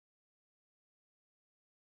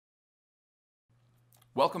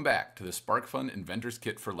Welcome back to the Sparkfun Inventor's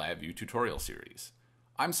Kit for LabVIEW tutorial series.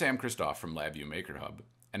 I'm Sam Christoph from LabVIEW MakerHub,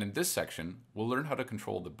 and in this section, we'll learn how to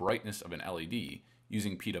control the brightness of an LED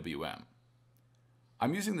using PWM.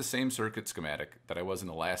 I'm using the same circuit schematic that I was in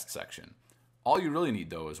the last section. All you really need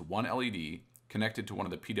though is one LED connected to one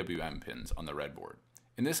of the PWM pins on the breadboard.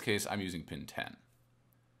 In this case, I'm using pin 10.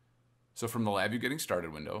 So from the LabVIEW Getting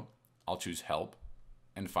Started window, I'll choose Help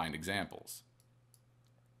and Find Examples.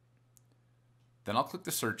 Then I'll click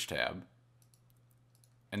the Search tab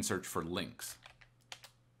and search for links.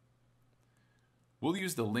 We'll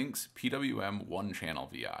use the links PWM 1-channel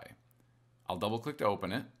VI. I'll double click to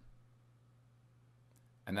open it,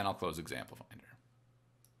 and then I'll close Example Finder.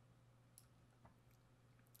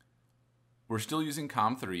 We're still using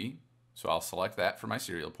COM3, so I'll select that for my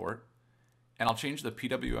serial port, and I'll change the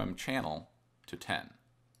PWM channel to 10.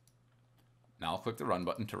 Now I'll click the Run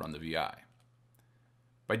button to run the VI.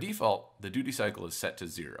 By default, the duty cycle is set to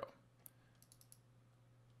 0.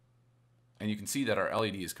 And you can see that our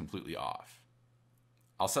LED is completely off.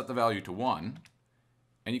 I'll set the value to 1,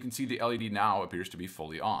 and you can see the LED now appears to be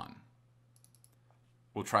fully on.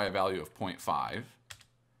 We'll try a value of 0.5,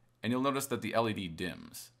 and you'll notice that the LED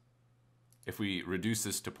dims. If we reduce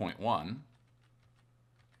this to 0.1,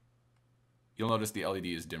 you'll notice the LED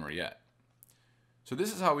is dimmer yet. So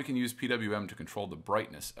this is how we can use PWM to control the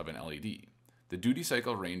brightness of an LED. The duty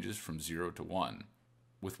cycle ranges from 0 to 1,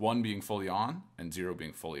 with 1 being fully on and 0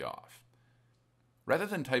 being fully off. Rather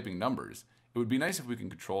than typing numbers, it would be nice if we can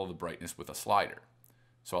control the brightness with a slider.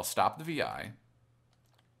 So I'll stop the VI,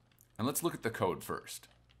 and let's look at the code first.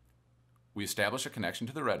 We establish a connection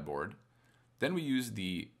to the breadboard, then we use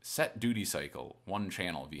the Set Duty Cycle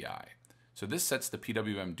 1-channel VI. So this sets the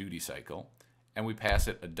PWM duty cycle, and we pass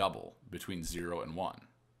it a double between 0 and 1.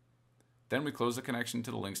 Then we close the connection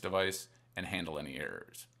to the links device and handle any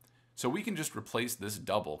errors. So we can just replace this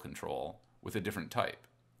double control with a different type.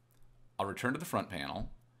 I'll return to the front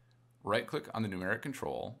panel, right-click on the numeric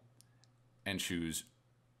control, and choose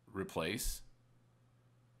Replace,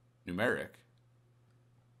 Numeric,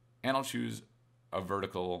 and I'll choose a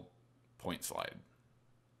vertical point slide.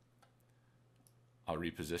 I'll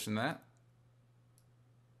reposition that.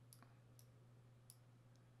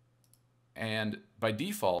 And by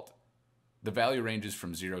default, the value ranges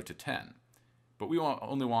from 0 to 10, but we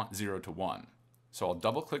only want 0 to 1. So I'll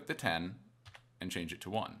double click the 10 and change it to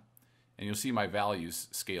 1. And you'll see my values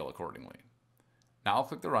scale accordingly. Now I'll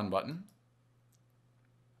click the Run button.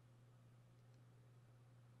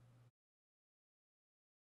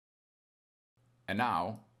 And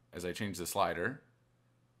now, as I change the slider,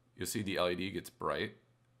 you'll see the LED gets bright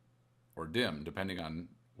or dim depending on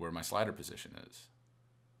where my slider position is.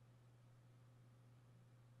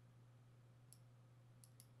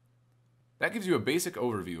 That gives you a basic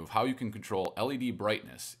overview of how you can control LED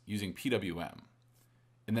brightness using PWM.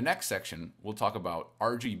 In the next section, we'll talk about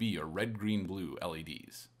RGB or red, green, blue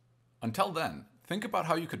LEDs. Until then, think about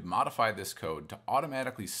how you could modify this code to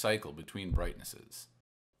automatically cycle between brightnesses.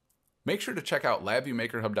 Make sure to check out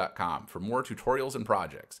LabViewMakerHub.com for more tutorials and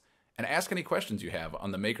projects, and ask any questions you have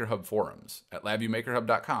on the MakerHub forums at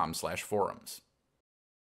LabViewMakerHub.com/forums.